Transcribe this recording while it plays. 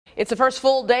It's the first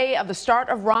full day of the start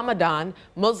of Ramadan.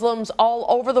 Muslims all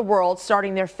over the world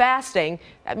starting their fasting.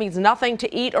 That means nothing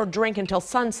to eat or drink until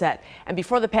sunset. And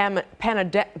before the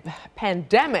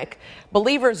pandemic,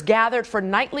 believers gathered for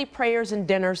nightly prayers and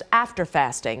dinners after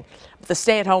fasting. But the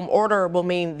stay-at-home order will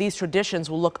mean these traditions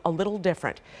will look a little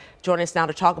different. Joining us now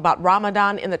to talk about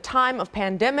Ramadan in the time of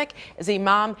pandemic is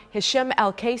Imam Hisham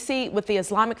Al-Kaisi with the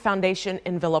Islamic Foundation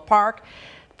in Villa Park.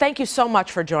 Thank you so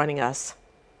much for joining us.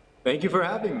 Thank you for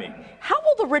having me. How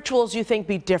will the rituals, you think,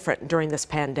 be different during this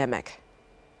pandemic?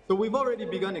 So we've already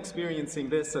begun experiencing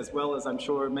this, as well as I'm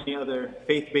sure many other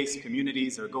faith-based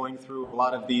communities are going through a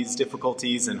lot of these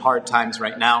difficulties and hard times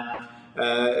right now.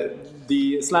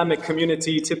 The Islamic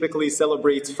community typically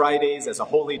celebrates Fridays as a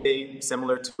holy day,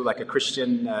 similar to like a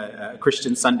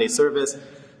Christian Sunday service.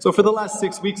 So for the last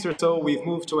 6 weeks or so, we've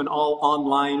moved to an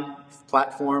all-online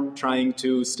platform, trying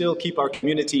to still keep our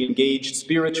community engaged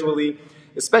spiritually,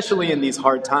 especially in these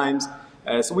hard times.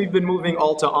 So we've been moving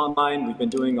all to online. We've been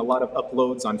doing a lot of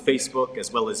uploads on Facebook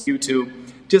as well as YouTube,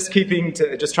 just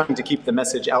trying to keep the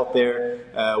message out there.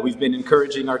 We've been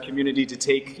encouraging our community to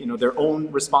take their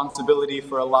own responsibility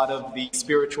for a lot of the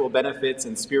spiritual benefits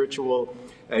and spiritual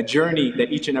journey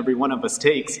that each and every one of us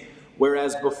takes.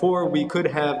 Whereas before we could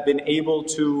have been able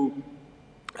to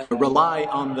rely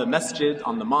on the masjid,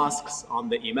 on the mosques, on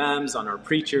the imams, on our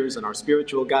preachers, and our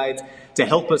spiritual guides to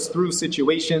help us through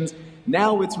situations.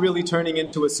 Now it's really turning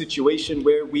into a situation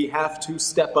where we have to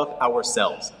step up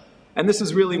ourselves. And this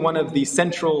is really one of the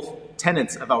central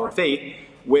tenets of our faith,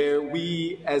 where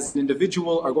we as an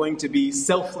individual are going to be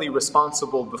selfly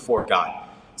responsible before God.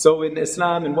 So in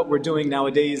Islam, and what we're doing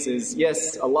nowadays is,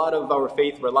 yes, a lot of our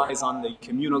faith relies on the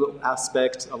communal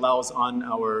aspect, allows on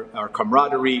our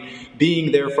camaraderie,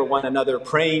 being there for one another,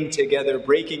 praying together,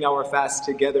 breaking our fast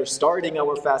together, starting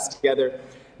our fast together.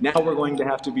 Now we're going to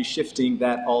have to be shifting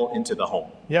that all into the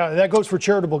home. Yeah, that goes for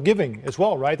charitable giving as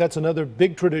well, right? That's another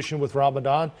big tradition with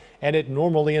Ramadan, and it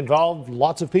normally involved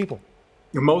lots of people.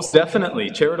 Most definitely.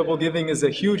 Charitable giving is a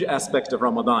huge aspect of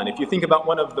Ramadan. If you think about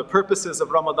one of the purposes of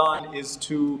Ramadan is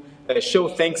to show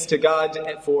thanks to God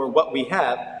for what we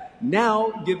have.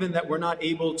 Now, given that we're not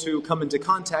able to come into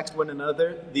contact with one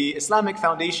another, the Islamic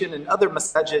Foundation and other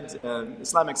masajid,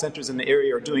 Islamic centers in the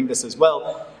area are doing this as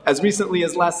well. As recently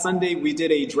as last Sunday, we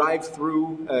did a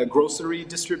drive-through grocery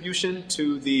distribution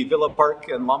to the Villa Park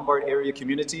and Lombard area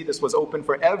community. This was open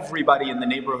for everybody in the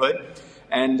neighborhood,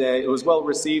 and it was well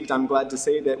received. I'm glad to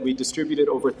say that we distributed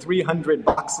over 300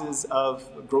 boxes of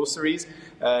groceries,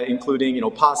 including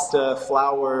pasta,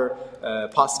 flour,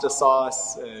 pasta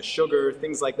sauce, sugar,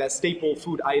 things like that, staple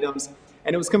food items.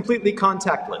 And it was completely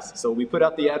contactless. So we put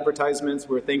out the advertisements.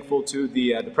 We're thankful to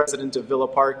the president of Villa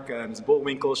Park, Ms.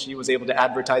 Bullwinkle. She was able to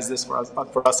advertise this for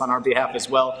us on our behalf as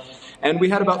well. And we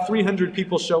had about 300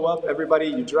 people show up. Everybody,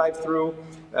 you drive through,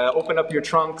 open up your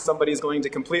trunk. Somebody's going to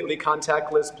completely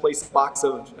contactless place a box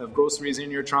of groceries in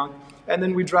your trunk. And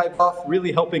then we drive off,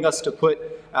 really helping us to put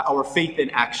our faith in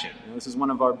action. This is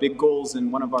one of our big goals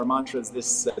and one of our mantras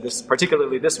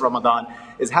particularly this Ramadan,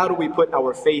 is how do we put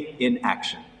our faith in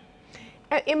action?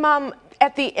 Imam,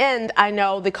 at the end, I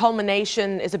know the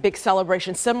culmination is a big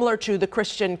celebration similar to the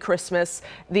Christian Christmas,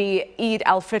 the Eid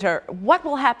al-Fitr. What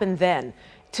will happen then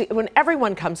when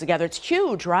everyone comes together? It's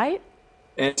huge, right?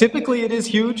 And typically it is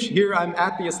huge. Here I'm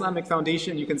at the Islamic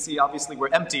Foundation. You can see obviously we're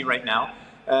empty right now.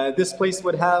 This place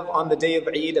would have on the day of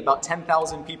Eid about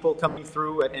 10,000 people coming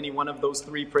through at any one of those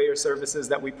 3 prayer services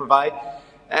that we provide.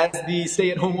 As the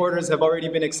stay-at-home orders have already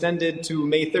been extended to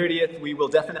May 30th, we will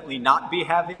definitely not be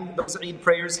having those Eid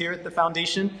prayers here at the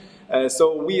foundation.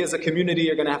 So we as a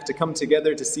community are going to have to come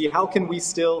together to see how can we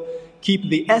still keep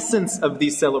the essence of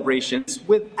these celebrations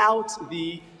without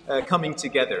the coming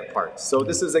together part. So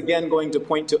this is again going to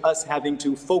point to us having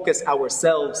to focus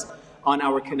ourselves on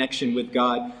our connection with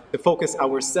God, to focus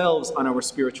ourselves on our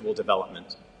spiritual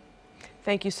development.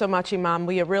 Thank you so much, Imam.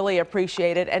 We really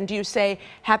appreciate it. And do you say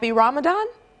Happy Ramadan?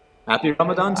 Happy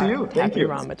Ramadan to you. Thank you. Happy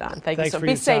Ramadan. Thank you Thanks so much. for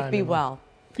Be your safe, time, be Imam. well.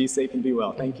 Be safe and be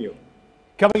well. Thank you.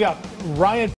 Coming up, Ryan.